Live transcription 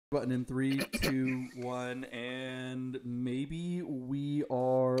Button in 3, 2, 1, and maybe we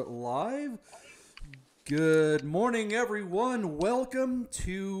are live. Good morning, everyone. Welcome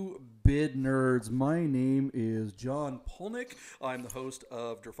to Bid Nerds. My name is John Polnick. I'm the host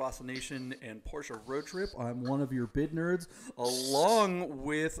of Derfasa Nation and Porsche Road Trip. I'm one of your Bid Nerds, along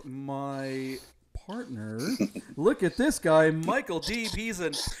with my partner. Look at this guy, Michael Deeb. He's a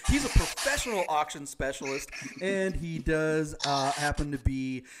professional auction specialist, and he does happen to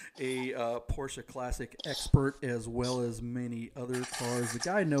be a Porsche Classic expert as well as many other cars. The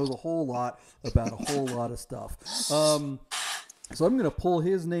guy knows a whole lot about a whole lot of stuff. So I'm going to pull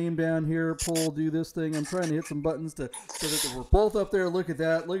his name down here, do this thing. I'm trying to hit some buttons so that we're both up there. Look at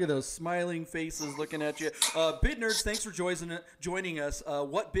that. Look at those smiling faces looking at you. Bid Nerds, thanks for joining us.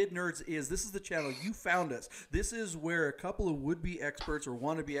 What Bid Nerds is, this is the channel. You found us. This is where a couple of would-be experts or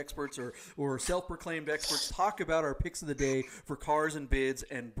wannabe experts or self-proclaimed experts talk about our picks of the day for cars and bids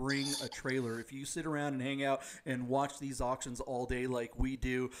and bring a trailer. If you sit around and hang out and watch these auctions all day like we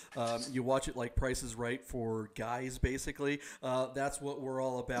do, you watch it like Price is Right for guys, basically. That's what we're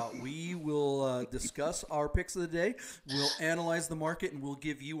all about. We will discuss our picks of the day. We'll analyze the market, and we'll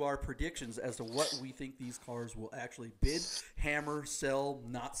give you our predictions as to what we think these cars will actually bid, hammer, sell,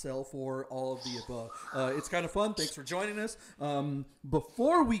 not sell for, all of the above. It's kind of fun. Thanks for joining us.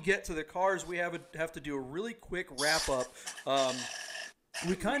 Before we get to the cars, we have to do a really quick wrap-up.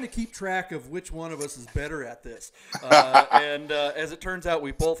 We kind of keep track of which one of us is better at this, and as it turns out,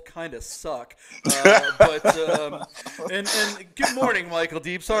 we both kind of suck. And good morning, Michael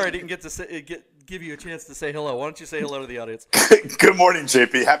Deeb. Sorry, I didn't get to give you a chance to say hello. Why don't you say hello to the audience? Good morning,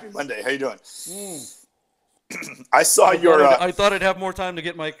 JP. Happy Monday. How you doing? I saw I thought I'd have more time to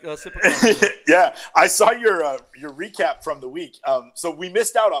get my sip of coffee. Yeah, I saw your recap from the week. So we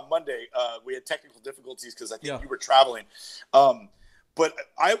missed out on Monday. We had technical difficulties because I think you were traveling. But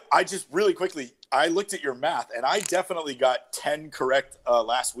I just really quickly, I looked at your math, and I definitely got 10 correct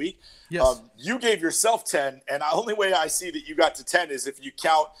last week. Yes. You gave yourself 10, and the only way I see that you got to 10 is if you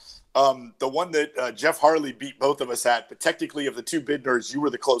count the one that Jeff Harley beat both of us at. But technically, of the two Bid Nerds, you were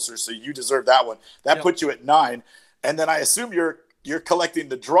the closer, so you deserve that one. That put you at 9. And then I assume you're collecting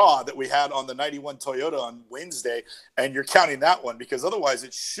the draw that we had on the 91 Toyota on Wednesday, and you're counting that one because otherwise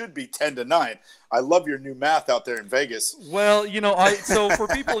it should be 10-9. I love your new math out there in Vegas. Well, so for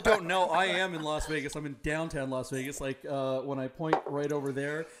people who don't know, I am in Las Vegas. I'm in downtown Las Vegas. Like when I point right over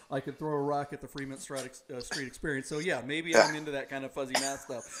there, I could throw a rock at the Fremont Street Experience. So yeah, maybe I'm into that kind of fuzzy math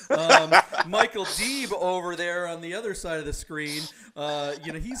stuff. Michael Deeb over there on the other side of the screen,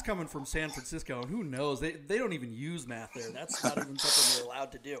 he's coming from San Francisco, and who knows? They don't even use math there. That's not even something they're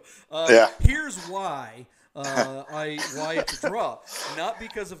allowed to do. Here's why. Why it's a draw. Not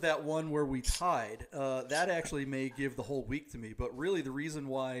because of that one where we tied. That actually may give the whole week to me. But really, the reason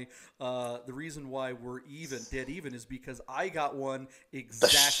why we're dead even, is because I got one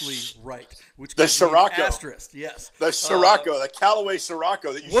exactly right. Which the Scirocco asterisk, yes. The Scirocco, the Callaway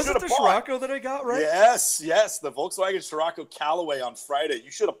Scirocco that you should have bought. Was it the Scirocco that I got right? Yes, the Volkswagen Scirocco Callaway on Friday. You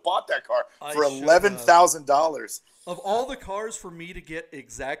should have bought that car for $11,000. Of all the cars for me to get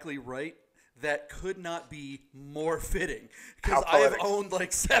exactly right, that could not be more fitting, because I have owned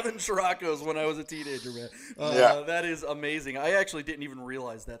like 7 Scirocco's when I was a teenager, man. That is amazing. I actually didn't even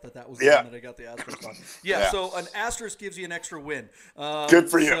realize that was the one that I got the asterisk on. So an asterisk gives you an extra win. Good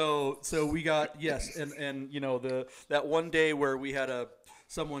for you. So we got, and that one day where we had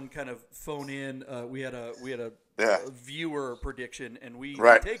someone kind of phone in, we had a viewer prediction, and we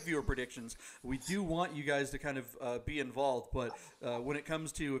take viewer predictions. We do want you guys to kind of be involved, but when it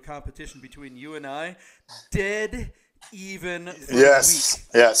comes to a competition between you and I, dead even for the week.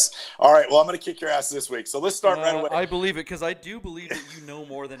 Yes. All right, well, I'm going to kick your ass this week, so let's start right away. I believe it, because I do believe that you know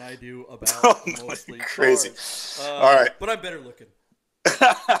more than I do about mostly crazy cars. All right. But I'm better looking. All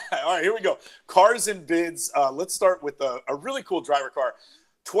right, here we go. Cars and bids. Let's start with a really cool driver car.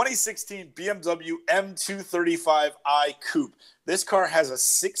 2016 BMW M235i Coupe. This car has a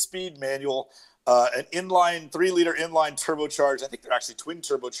 6-speed manual, an 3-liter inline turbocharged. I think they're actually twin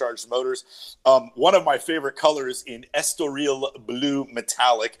turbocharged motors. One of my favorite colors in Estoril Blue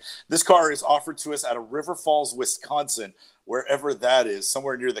Metallic. This car is offered to us out of River Falls, Wisconsin, wherever that is,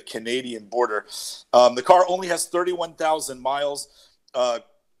 somewhere near the Canadian border. The car only has 31,000 miles.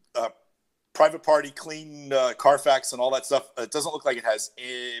 Private party, clean Carfax and all that stuff. It doesn't look like it has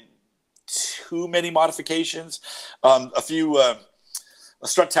too many modifications. A few, a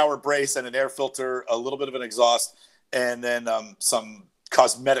strut tower brace and an air filter, a little bit of an exhaust, and then some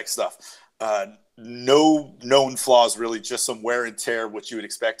cosmetic stuff. No known flaws, really, just some wear and tear, which you would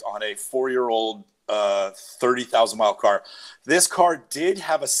expect on a 4-year-old 30,000 mile car. This car did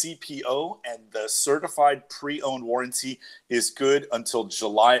have a CPO, and the certified pre-owned warranty is good until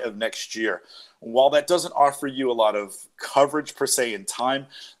July of next year. While that doesn't offer you a lot of coverage per se in time,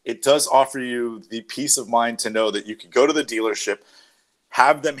 it does offer you the peace of mind to know that you can go to the dealership,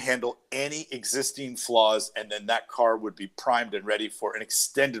 have them handle any existing flaws, and then that car would be primed and ready for an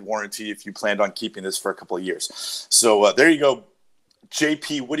extended warranty if you planned on keeping this for a couple of years. So there you go.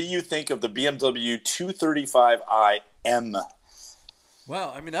 JP, what do you think of the BMW 235i M?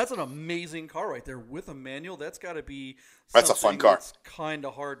 Wow, I mean, that's an amazing car right there with a manual. That's got to be That's a fun car. That's kind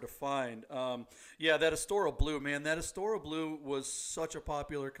of hard to find. Yeah, that Astora blue, man. That Astora blue was such a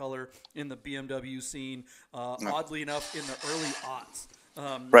popular color in the BMW scene. Oddly enough, in the early aughts.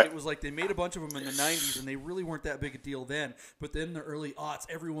 Right. It was like they made a bunch of them in the 90s, and they really weren't that big a deal then. But then in the early aughts,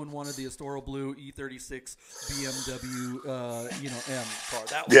 everyone wanted the Astora Blue E36 BMW, M car.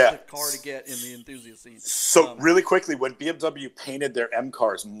 That was the car to get in the enthusiast scene. So really quickly, when BMW painted their M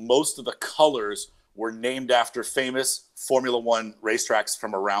cars, most of the colors were named after famous Formula One racetracks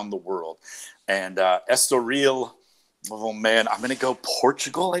from around the world. And Estoril, oh man, I'm going to go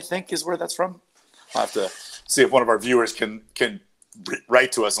Portugal, I think is where that's from. I'll have to see if one of our viewers can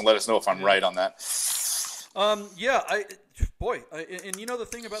write to us and let us know if I'm right on that. And you know the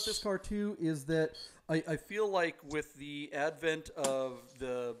thing about this car too is that I feel like with the advent of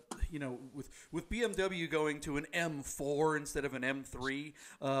the, with BMW going to an M4 instead of an M3,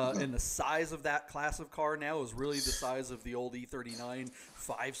 and the size of that class of car now is really the size of the old E39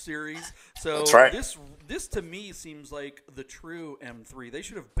 5 Series. So that's right. This to me seems like the true M3. They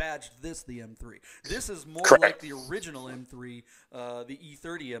should have badged this the M3. This is more like the original M3, the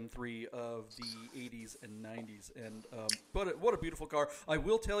E30 M3 of the 80s and 90s. And but what a beautiful car. I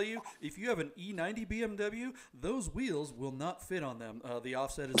will tell you, if you have an E90 BMW, those wheels will not fit on them. The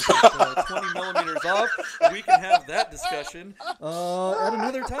offset is about, 20 millimeters off. We can have that discussion at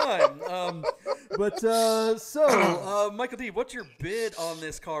another time. Michael D., what's your bid on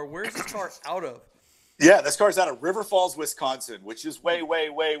this car? Where's this car out of? Yeah, this car's out of River Falls, Wisconsin, which is way, way,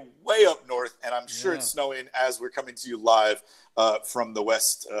 way, way up north. And I'm sure it's snowing as we're coming to you live from the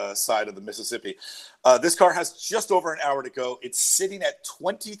west side of the Mississippi. This car has just over an hour to go. It's sitting at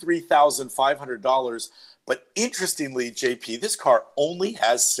 $23,500. But interestingly, JP, this car only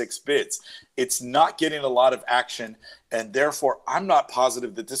has 6 bids. It's not getting a lot of action, and therefore I'm not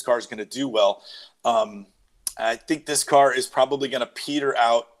positive that this car is going to do well. I think this car is probably going to peter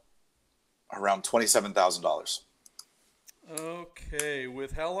out around $27,000. Okay,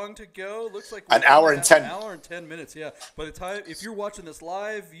 with how long to go? Looks like an hour and 10. An hour and 10 minutes. Yeah. By the time, if you're watching this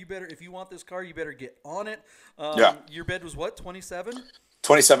live, if you want this car, you better get on it. Your bid was what? 27.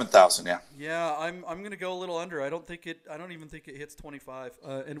 27,000. Yeah. Yeah, I'm going to go a little under. I don't even think it hits 25,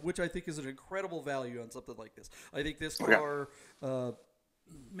 and which I think is an incredible value on something like this. I think this car.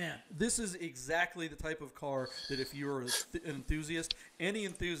 Man, this is exactly the type of car that if you're an enthusiast, any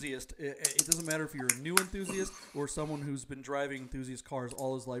enthusiast, it doesn't matter if you're a new enthusiast or someone who's been driving enthusiast cars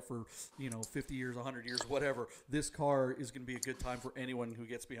all his life for 50 years, 100 years, whatever. This car is going to be a good time for anyone who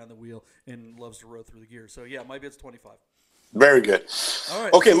gets behind the wheel and loves to row through the gears. So yeah, my bid's 25. Very good. All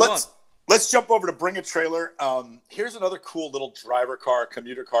right. Okay, let's jump over to Bring a Trailer. Here's another cool little driver car,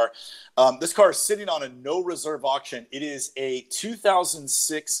 commuter car. This car is sitting on a no reserve auction. It is a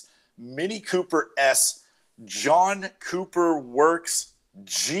 2006 Mini Cooper S John Cooper Works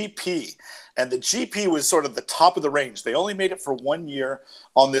GP. And the GP was sort of the top of the range. They only made it for 1 year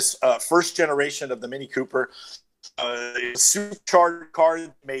on this first generation of the Mini Cooper. Supercharged car,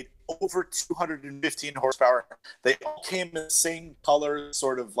 made over 215 horsepower. They all came in the same color,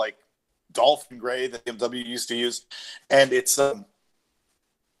 sort of like dolphin gray that BMW used to use. And it's how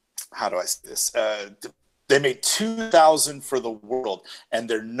do I say this? They made 2,000 for the world, and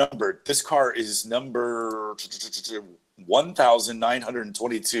they're numbered. This car is number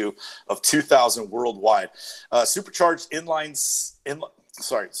 1,922 of 2,000 worldwide. Supercharged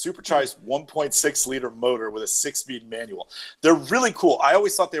supercharged 1.6 liter motor with a 6-speed manual. They're really cool. I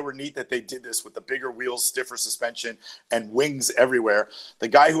always thought they were neat that they did this with the bigger wheels, stiffer suspension, and wings everywhere. The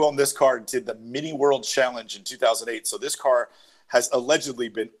guy who owned this car did the Mini World Challenge in 2008. So this car has allegedly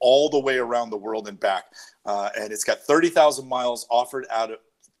been all the way around the world and back. And it's got 30,000 miles, offered out of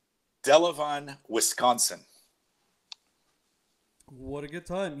Delavan, Wisconsin. What a good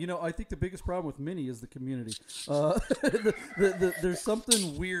time. You know, I think the biggest problem with Mini is the community. There's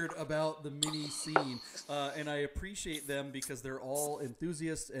something weird about the Mini scene, and I appreciate them because they're all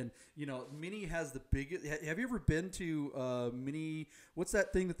enthusiasts. And, you know, Mini has the biggest... Have you ever been to Mini... What's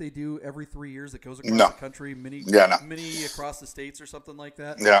that thing that they do every 3 years that goes across the country? Mini across the states or something like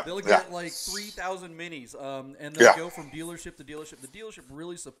that? Yeah. They'll get like 3,000 Minis, and they'll go from dealership to dealership. The dealership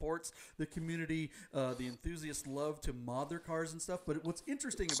really supports the community. The enthusiasts love to mod their cars and stuff. But what's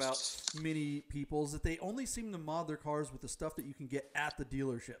interesting about Mini people is that they only seem to mod their cars with the stuff that you can get at the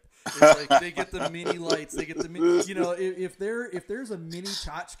dealership. It's like they get the Mini lights, they get the Mini. You know, if there's a Mini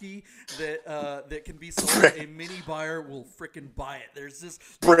tchotchke that can be sold, a Mini buyer will freaking buy it. There's this.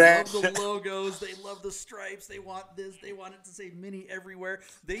 They love the logos. They love the stripes. They want this. They want it to say Mini everywhere.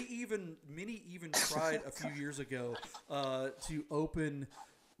 Mini even tried a few years ago to open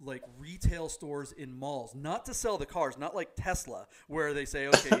like retail stores in malls, not to sell the cars, not like Tesla, where they say,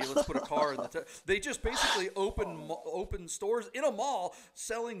 okay, let's put a car in the. They just basically open stores in a mall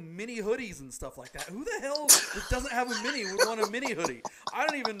selling Mini hoodies and stuff like that. Who the hell that doesn't have a Mini would want a Mini hoodie?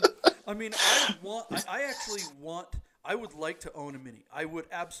 I would like to own a Mini. I would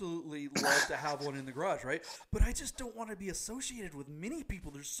absolutely love to have one in the garage, right? But I just don't want to be associated with Mini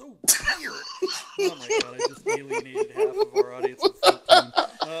people. They're so weird. Oh my God, I just alienated half of our audience of 14.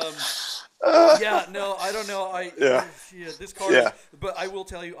 I don't know. This car. Yeah. But I will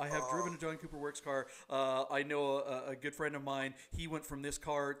tell you, I have driven a John Cooper Works car. I know a good friend of mine. He went from this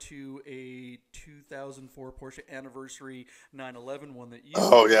car to a 2004 Porsche Anniversary 911, one that you.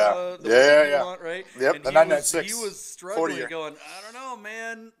 Want, right? Yep. And the 996. He was struggling, going, I don't know,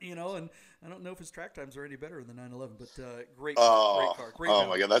 man. You know, and I don't know if his track times are any better in the 911, but great car. Great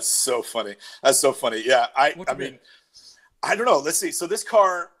my God, that's so funny. That's so funny. Yeah, I mean, I don't know. Let's see. So this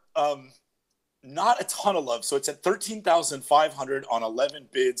car. Not a ton of love. So it's at 13,500 on 11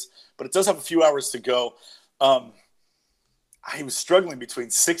 bids, but it does have a few hours to go. I was struggling between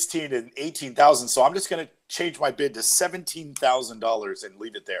 16 and 18,000. So I'm just going to change my bid to $17,000 and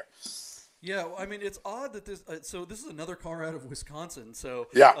leave it there. Yeah, I mean, it's odd that this. So this is another car out of Wisconsin. So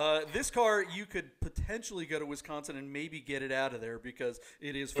this car, you could potentially go to Wisconsin and maybe get it out of there because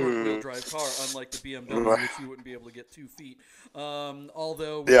it is front-wheel drive car, unlike the BMW, which you wouldn't be able to get 2 feet.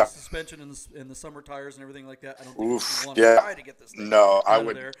 Although with the suspension and the summer tires and everything like that, I don't think you want to try to get this thing out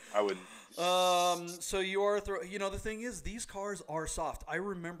of there. I wouldn't. So you are, the thing is, these cars are soft. I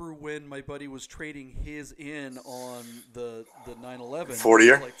remember when my buddy was trading his in on the 911 like 4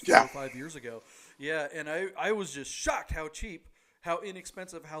 or 5 years ago. Yeah, and I was just shocked how cheap, how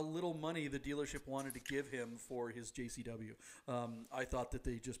inexpensive, how little money the dealership wanted to give him for his JCW. I thought that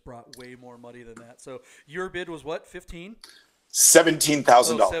they just brought way more money than that. So your bid was what, 15?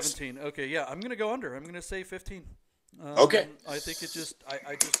 $17,000. Oh, 17. Okay, yeah, I'm going to go under. I'm going to say 15. Okay. I think it just,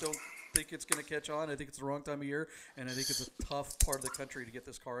 I just don't think it's going to catch on. I think it's the wrong time of year, and I think it's a tough part of the country to get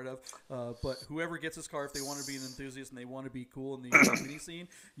this car out of. But whoever gets this car, if they want to be an enthusiast and they want to be cool in the Mini scene,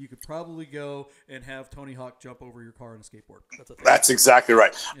 you could probably go and have Tony Hawk jump over your car on a skateboard. That's exactly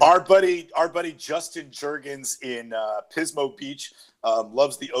right. Yeah. Our buddy Justin Jurgens in Pismo Beach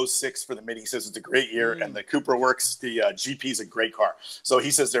loves the 06 for the Mini. He says it's a great year, and the Cooper Works, the GP is a great car. So he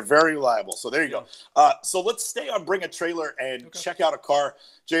says they're very reliable. So there you go. So let's stay on Bring a Trailer and check out a car.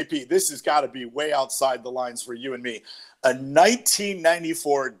 JP, this has got to be way outside the lines for you and me. A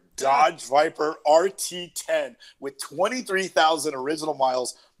 1994 Dodge Viper RT10 with 23,000 original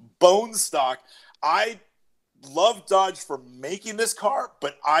miles, bone stock. I love Dodge for making this car,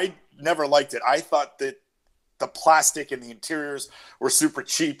 but I never liked it. I thought that the plastic and the interiors were super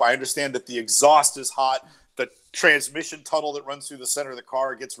cheap. I understand that the exhaust is hot. The transmission tunnel that runs through the center of the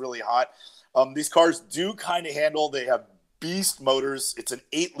car gets really hot. These cars do kind of handle. They have beast motors. It's an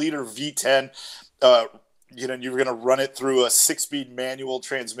 8-liter V10. You're going to run it through a 6-speed manual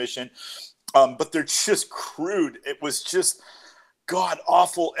transmission. But they're just crude. It was just god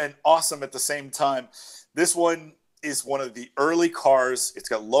awful and awesome at the same time. This one is one of the early cars. It's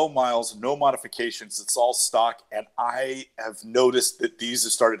got low miles, no modifications. It's all stock. And I have noticed that these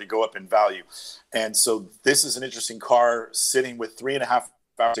have started to go up in value. And so this is an interesting car sitting with 3.5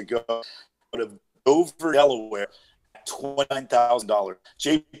 hours to go out of Dover, Delaware at $29,000.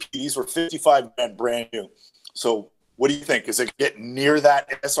 JP, these were $55,000 brand new. So what do you think? Is it getting near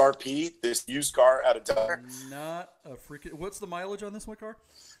that SRP, this used car out of Delaware? Not a freaking. What's the mileage on this one car?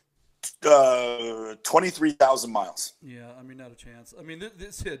 23,000 miles. Yeah, I mean, not a chance. I mean,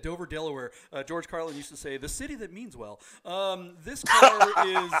 this Dover, Delaware. George Carlin used to say, "The city that means well." This car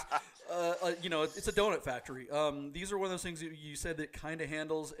is, it's a donut factory. These are one of those things you said that kind of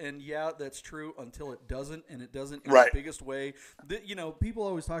handles, and yeah, that's true until it doesn't, and it doesn't in the biggest way. People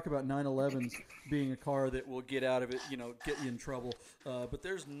always talk about 911s being a car that will get out of it, get you in trouble. But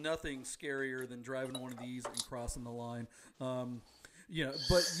there's nothing scarier than driving one of these and crossing the line.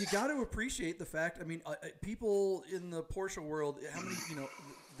 But you got to appreciate the fact. I mean, people in the Porsche world, how many,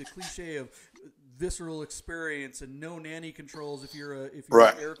 the cliche of visceral experience and no nanny controls if you're an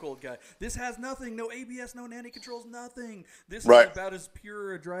air cooled guy. This has nothing, no ABS, no nanny controls, nothing. This is about as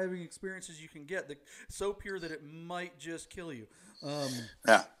pure a driving experience as you can get. So pure that it might just kill you.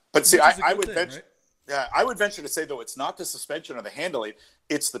 But see, I would venture. Right? Yeah, I would venture to say though it's not the suspension or the handling,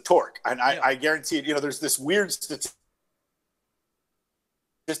 it's the torque, and I guarantee it. There's this weird statistic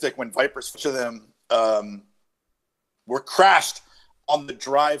when Vipers to them were crashed on the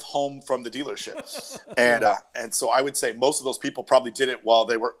drive home from the dealership, and so I would say most of those people probably did it while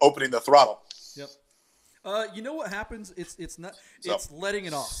they were opening the throttle. Yep. You know what happens? It's letting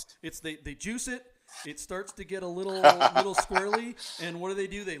it off. They juice it. It starts to get a little squirrely, and what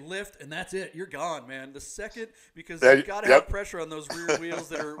do? They lift, and that's it. You're gone, man. The second, because you've got to have pressure on those rear wheels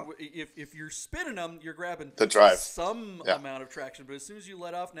that are, if you're spinning them, you're grabbing the drive. Some amount of traction, but as soon as you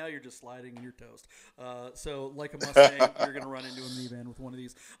let off, now you're just sliding and you're toast. So like a Mustang, you're going to run into a minivan with one of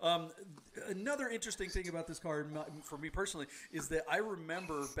these. Another interesting thing about this car, for me personally, is that I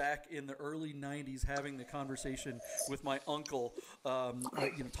remember back in the early 90s having the conversation with my uncle,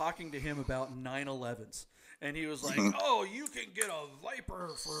 talking to him about 911s. And he was like, "Oh, you can get a Viper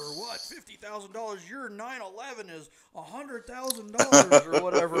for what, $50,000? Your 911 is $100,000 or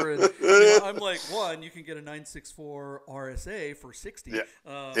whatever." And I'm like, one, you can get a 964 RSA for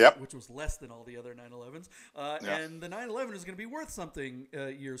 $60, which was less than all the other 911s. And the 911 is going to be worth something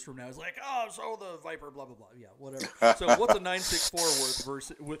years from now. It's like, oh, so the Viper, blah blah blah. Yeah, whatever. So what's a 964 worth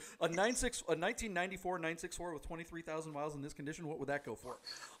versus with a 1994 964 with 23,000 miles in this condition? What would that go for?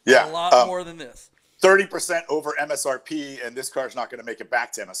 Yeah, a lot more than this. 30% over MSRP, and this car's not going to make it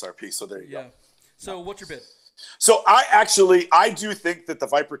back to MSRP. So there you go. So what's your bid? So I do think that the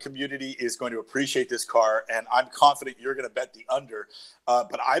Viper community is going to appreciate this car, and I'm confident you're going to bet the under.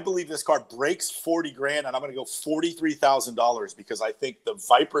 But I believe this car breaks 40 grand, and I'm going to go $43,000 because I think the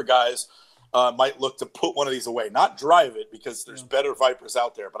Viper guys might look to put one of these away, not drive it because there's better Vipers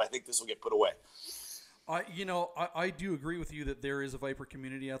out there, but I think this will get put away. I do agree with you that there is a Viper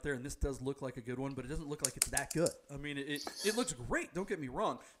community out there, and this does look like a good one, but it doesn't look like it's that good. I mean, it looks great. Don't get me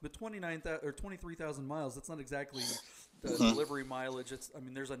wrong, but 23,000 miles. That's not exactly the delivery mileage.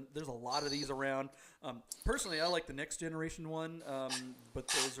 There's a lot of these around. Personally, I like the next generation one, but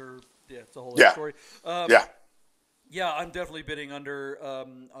those are it's a whole other story. I'm definitely bidding under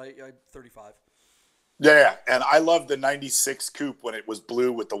 35. Yeah, and I love the '96 coupe when it was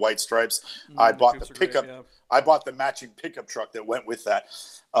blue with the white stripes. I bought the pickup. Great, I bought the matching pickup truck that went with that.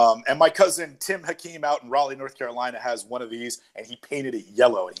 And my cousin Tim Hakeem out in Raleigh, North Carolina, has one of these, and he painted it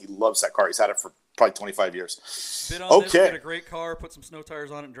yellow, and he loves that car. He's had it for probably 25 years. Bid on this, get a great car, put some snow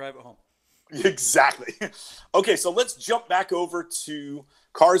tires on it, and drive it home. Exactly. Okay, so let's jump back over to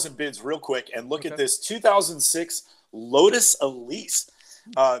cars and bids real quick and look at this 2006 Lotus Elise.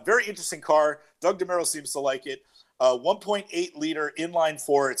 Very interesting car. Doug Demuro seems to like it. 1.8 liter inline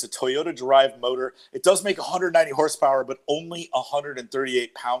four. It's a Toyota derived motor. It does make 190 horsepower, but only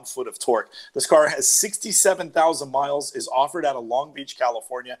 138 pound-foot of torque. This car has 67,000 miles, is offered out of Long Beach,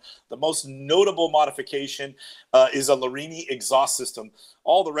 California. The most notable modification is a Larini exhaust system.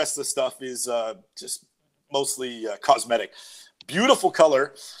 All the rest of the stuff is just mostly cosmetic. Beautiful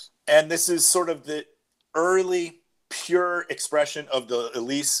color. And this is sort of the early pure expression of the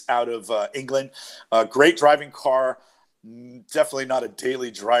Elise out of England. Great driving car. Definitely not a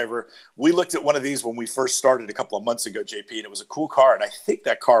daily driver. We looked at one of these when we first started a couple of months ago, JP, and it was a cool car. And I think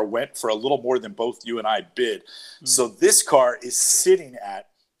that car went for a little more than both you and I bid. So this car is sitting at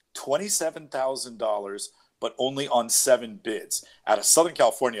 $27,000, but only on 7 bids out of Southern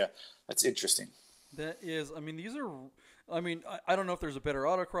California. That's interesting. That is, these are, I don't know if there's a better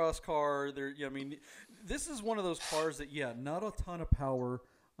autocross car. This is one of those cars that, not a ton of power.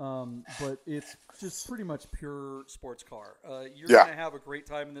 but it's just pretty much pure sports car. You're Yeah. going to have a great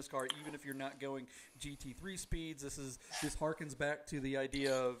time in this car, even if you're not going GT3 speeds. This harkens back to the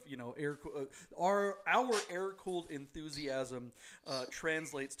idea of our air cooled enthusiasm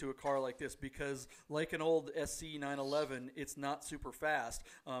translates to a car like this, because like an old SC 911, it's not super fast.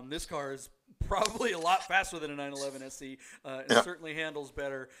 This car is probably a lot faster than a 911 SC, and certainly handles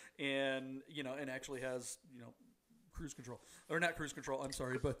better, and actually has cruise control, or not cruise control, I'm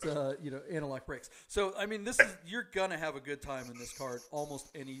sorry, but analog brakes. So I mean, you're gonna have a good time in this car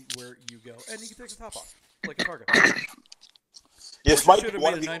almost anywhere you go, and you can take the top off like a Targa. Yes, Porsche should have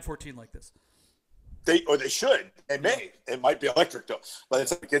made a 914 like this. They should. It might be electric though by the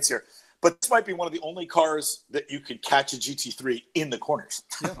time it gets here. But this might be one of the only cars that you could catch a GT3 in the corners.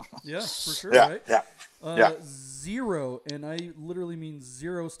 Yeah, for sure. Yeah, right? Yeah. Zero, and I literally mean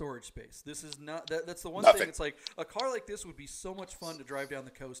zero storage space. This is not that's the one Nothing. thing. It's like a car like this would be so much fun to drive down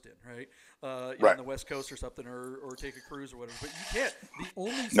the coast in, right? Right. On the West Coast or something, or take a cruise or whatever. But you can't. The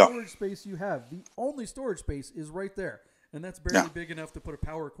only storage space you have, the only storage space is right there, and that's barely big enough to put a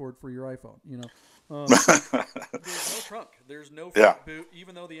power cord for your iPhone. There's no trunk. There's no front boot.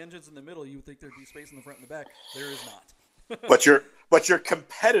 Even though the engine's in the middle, you would think there'd be space in the front and the back. There is not. But your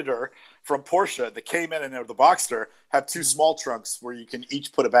competitor from Porsche, the Cayman and the Boxster, have two small trunks where you can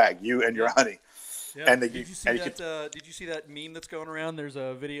each put a bag, you and your honey. Yeah. And did you see that meme that's going around? There's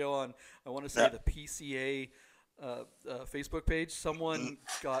a video on, I want to say, the PCA Facebook page. Someone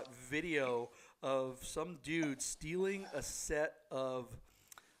got video of some dude stealing a set of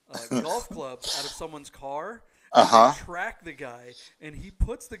golf clubs out of someone's car. They track the guy, and he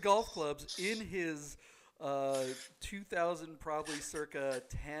puts the golf clubs in his 2000, probably circa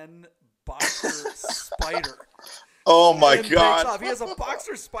 10 Boxer Spider. Oh my God! He has a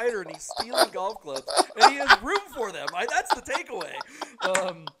Boxer Spider, and he's stealing golf clubs, and he has room for them. That's the takeaway.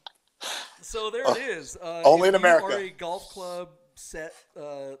 So there it is. Only in America. If you are a golf club set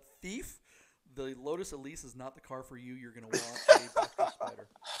thief, the Lotus Elise is not the car for you. You're going to want a Boxer Spider.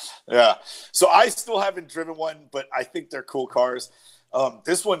 Yeah. So I still haven't driven one, but I think they're cool cars.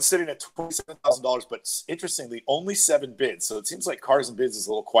 This one's sitting at $27,000, but interestingly, only 7 bids. So it seems like Cars and Bids is a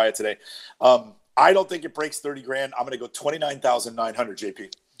little quiet today. I don't think it breaks 30 grand. I'm going to go 29,900, JP.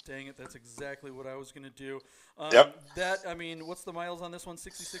 Dang it. That's exactly what I was going to do. What's the miles on this one?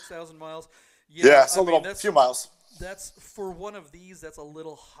 66,000 miles. Yeah, it's a few miles. That's for one of these. That's a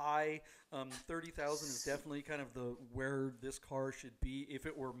little high. 30,000 is definitely kind of where this car should be. If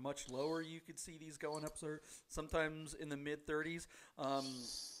it were much lower, you could see these going up sometimes in the mid 30s. I'm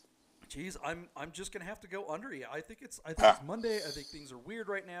just gonna have to go under you. I think it's Monday. I think things are weird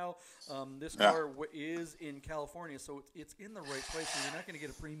right now. This car is in California, so it's in the right place. So you're not gonna get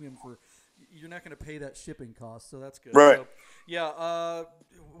a premium for. You're not gonna pay that shipping cost, so that's good. Right. So,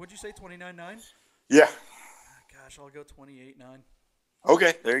 what'd you say? 29.9? Yeah. Gosh, I'll go 28.9.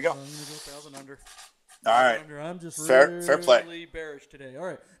 Okay, there you go. I'm gonna go 1,000 under. All right. I'm just fair play. Really bearish today. All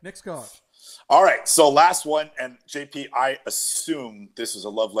right, next car. All right, so last one, and JP, I assume this is a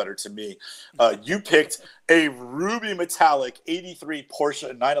love letter to me. You picked a ruby metallic 83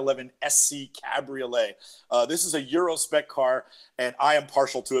 Porsche 911 SC Cabriolet. This is a Euro spec car, and I am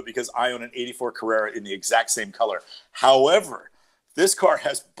partial to it because I own an 84 Carrera in the exact same color. However, this car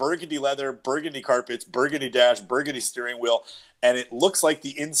has burgundy leather, burgundy carpets, burgundy dash, burgundy steering wheel, and it looks like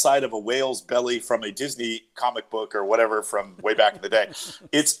the inside of a whale's belly from a Disney comic book or whatever from way back in the day.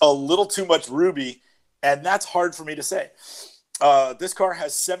 It's a little too much ruby, and that's hard for me to say. This car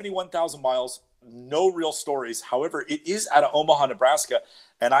has 71,000 miles, no real stories. However, it is out of Omaha, Nebraska,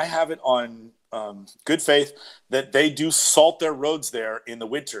 and I have it on good faith that they do salt their roads there in the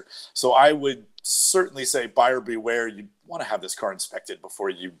winter. So I would certainly say buyer beware. You want to have this car inspected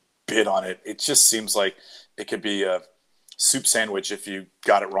before you bid on it. It just seems like it could be a soup sandwich if you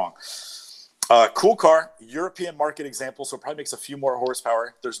got it wrong. Cool car, European market example, so it probably makes a few more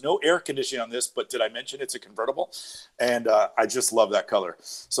horsepower. There's no air conditioning on this, but did I mention it's a convertible? And I just love that color.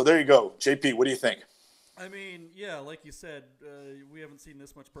 So there you go. JP, what do you think? I mean, yeah, like you said, we haven't seen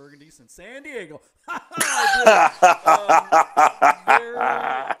this much burgundy since San Diego.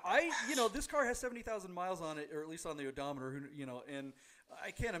 This car has 70,000 miles on it, or at least on the odometer, and I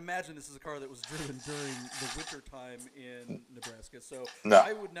can't imagine this is a car that was driven during the winter time in Nebraska. So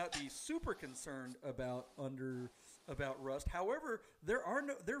I would not be super concerned about rust. However, there's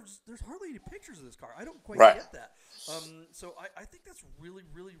hardly any pictures of this car. I don't quite get that. So I think that's really,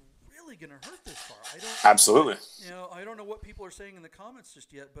 really, really going to hurt this car. Absolutely. I don't know what people are saying in the comments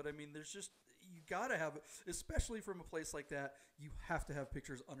just yet, but I mean, there's just you gotta have, especially from a place like that, you have to have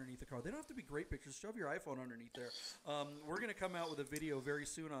pictures underneath the car. They don't have to be great pictures. Shove your iPhone underneath there. We're gonna come out with a video very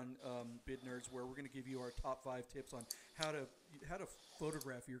soon on Bid Nerds where we're gonna give you our top 5 tips on how to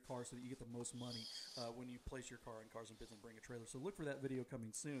photograph your car so that you get the most money when you place your car on Cars and Bids and bring a trailer. So look for that video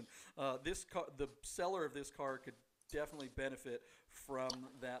coming soon. The seller of this car could definitely benefit from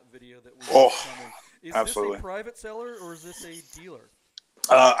that video that we have coming. Is absolutely. this a private seller or is this a dealer?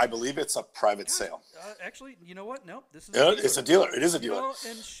 I believe it's a private sale. Actually, you know what? Nope. This is it's a dealer. It is a dealer. You know,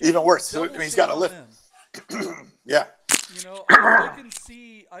 even worse. So, I mean, he's got a lift. Yeah. You know,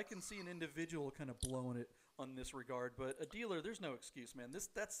 I can see an individual kind of blowing it on this regard, but a dealer, there's no excuse, man.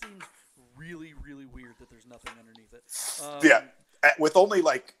 That seems really, really weird that there's nothing underneath it. Yeah. With only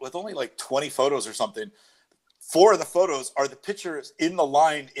like 20 photos or something. 4 of the photos are the pictures in the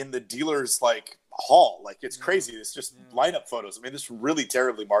line in the dealer's like hall. Like it's crazy. It's just lineup photos. I mean, this is really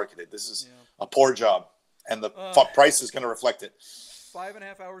terribly marketed. This is a poor job, and the price is going to reflect it.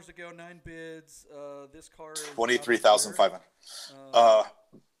 5.5 hours ago, 9 bids. This car is $23,500.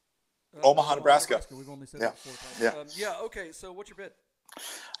 Omaha, Nebraska. We've only said that 4 times. Okay. So what's your bid?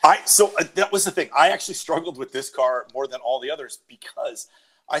 That was the thing. I actually struggled with this car more than all the others because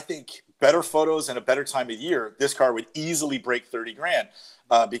I think better photos and a better time of year, this car would easily break 30 grand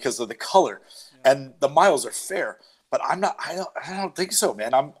because of the color, and the miles are fair. But I don't think so,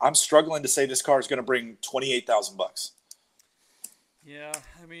 man. I'm struggling to say this car is going to bring $28,000. Yeah,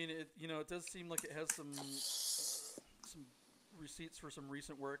 I mean, it does seem like it has some receipts for some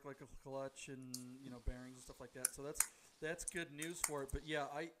recent work, like a clutch and bearings and stuff like that. So that's good news for it. But yeah,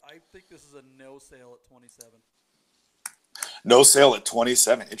 I think this is a no sale at 27. No sale at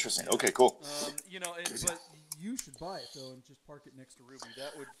 27. Interesting. Okay, cool. But you should buy it though and just park it next to Ruby.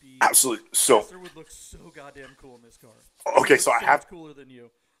 That would be absolutely so. Esther would look so goddamn cool in this car. Okay, so I have cooler than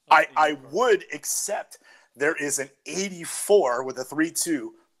you. I would accept there is an 84 with a 3.2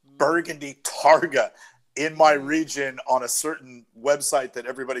 burgundy Targa in my region on a certain website that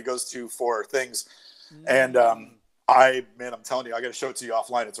everybody goes to for things, and I'm telling you, I got to show it to you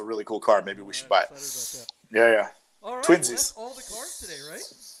offline. It's a really cool car. Maybe we should buy it. Yeah. All right, Twinsies. That's all the cars today, right?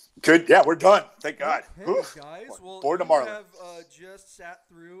 Good. Yeah, we're done. Thank God. Hey, guys. Well, bored of we Marlon. have just sat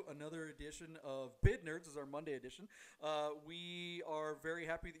through another edition of Bid Nerds. This is our Monday edition. We are very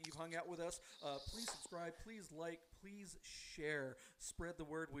happy that you've hung out with us. Please subscribe. Please like. Please share. Spread the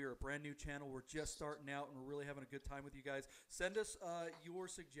word. We are a brand new channel. We're just starting out, and we're really having a good time with you guys. Send us your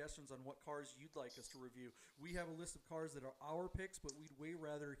suggestions on what cars you'd like us to review. We have a list of cars that are our picks, but we'd way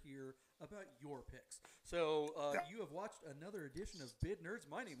rather hear about your picks. So you have watched another edition of Bid Nerds.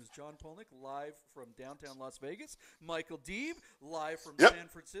 My name is John Polnick, live from downtown Las Vegas. Michael Deeb, live from San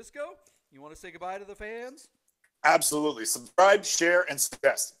Francisco. You want to say goodbye to the fans? Absolutely. Subscribe, share, and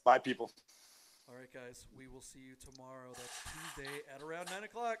suggest. Bye, people. All right, guys. We will see you tomorrow. That's Tuesday at around 9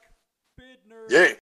 o'clock. Bid Nerds. Yay.